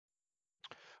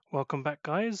Welcome back,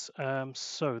 guys.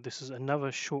 So this is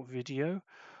another short video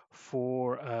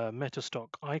for Metastock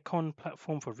Icon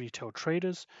platform for retail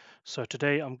traders. So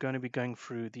today I'm going to be going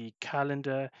through the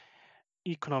calendar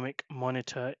economic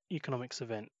monitor economics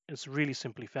event. It's really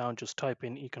simply found. Just type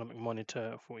in economic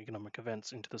monitor for economic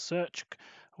events into the search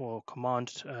or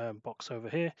command box over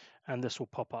here, and this will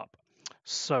pop up.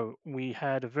 So we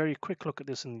had a very quick look at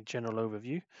this in the general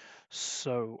overview.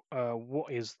 So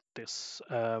what is this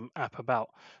app about?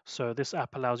 So this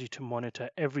app allows you to monitor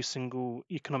every single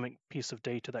economic piece of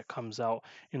data that comes out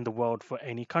in the world for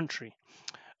any country.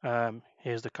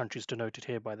 Here's the countries denoted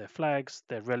here by their flags,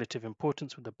 their relative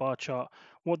importance with the bar chart,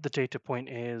 what the data point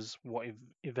is, what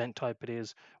event type it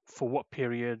is, for what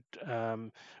period,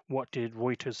 what did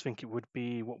Reuters think it would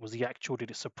be, what was the actual, did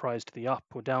it surprise to the up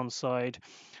or downside,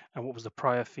 and what was the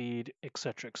prior feed,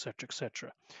 etc., etc.,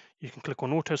 etc. You can click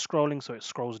on auto scrolling so it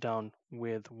scrolls down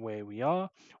with where we are,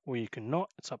 or you can not,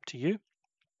 it's up to you.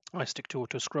 I stick to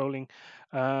auto scrolling.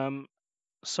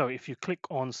 So if you click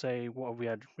on, say, what we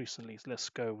had recently, let's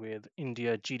go with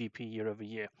India GDP year over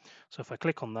year. So if I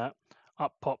click on that,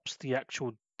 up pops the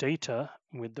actual data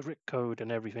with the RIC code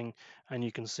and everything, and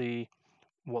you can see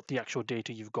what the actual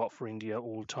data you've got for India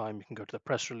all time. You can go to the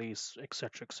press release,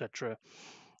 etc., etc.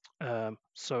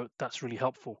 So that's really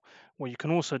helpful. What you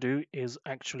can also do is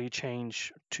actually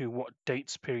change to what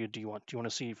dates period do you want. Do you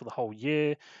want to see for the whole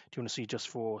year? Do you want to see just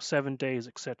for 7 days,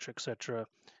 etc., etc.?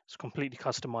 It's completely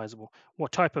customizable.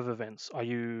 What type of events? Are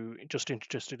you just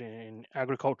interested in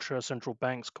agriculture, central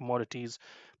banks, commodities,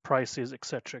 prices,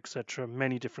 etc., etc.?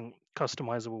 Many different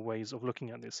customizable ways of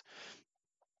looking at this.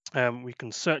 We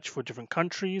can search for different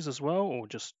countries as well, or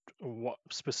just what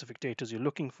specific data you're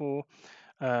looking for.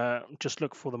 Just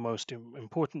look for the most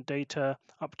important data.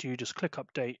 Up to you. Just click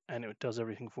update, and it does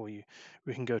everything for you.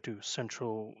 We can go to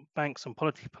central banks and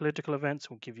political events.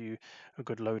 We'll give you a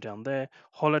good lowdown there.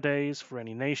 Holidays for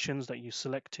any nations that you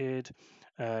selected,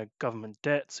 government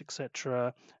debts,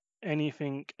 etc.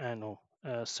 Anything, and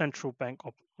central bank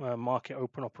market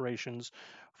open operations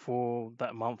for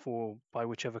that month or by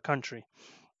whichever country.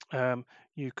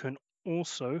 You can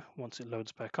also, once it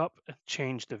loads back up,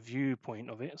 change the viewpoint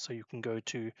of it. So you can go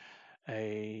to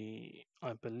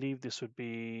I believe this would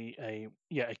be a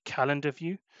calendar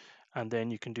view, and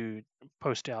then you can do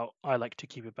post out. I like to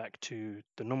keep it back to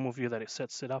the normal view that it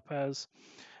sets it up as.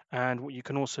 And what you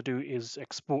can also do is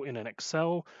export in an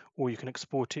Excel, or you can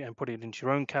export it and put it into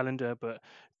your own calendar. But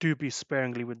do be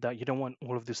sparingly with that. You don't want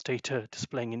all of this data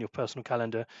displaying in your personal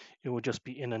calendar. It will just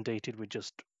be inundated with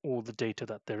just all the data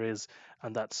that there is,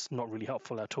 and that's not really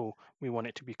helpful at all. We want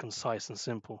it to be concise and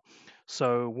simple.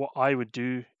 So what I would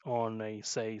do on a,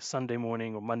 say, Sunday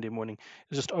morning or Monday morning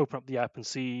is just open up the app and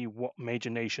see what major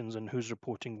nations and who's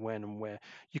reporting when and where.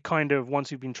 You kind of,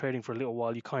 once you've been trading for a little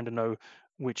while, you kind of know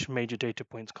which major data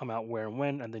points come out where and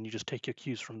when, and then you just take your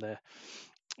cues from there.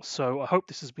 So I hope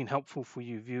this has been helpful for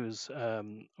you viewers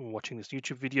watching this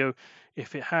YouTube video.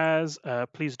 If it has,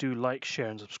 please do like, share,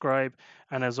 and subscribe.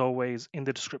 And as always, in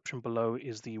the description below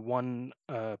is the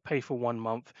pay for 1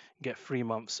 month, get 3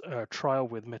 months trial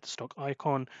with Metastock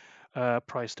Icon,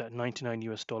 priced at 99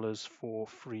 US dollars for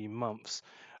 3 months.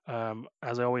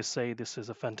 As I always say, this is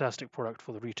a fantastic product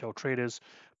for the retail traders.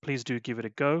 Please do give it a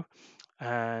go,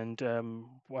 and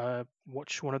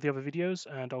watch one of the other videos,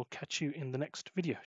 and I'll catch you in the next video.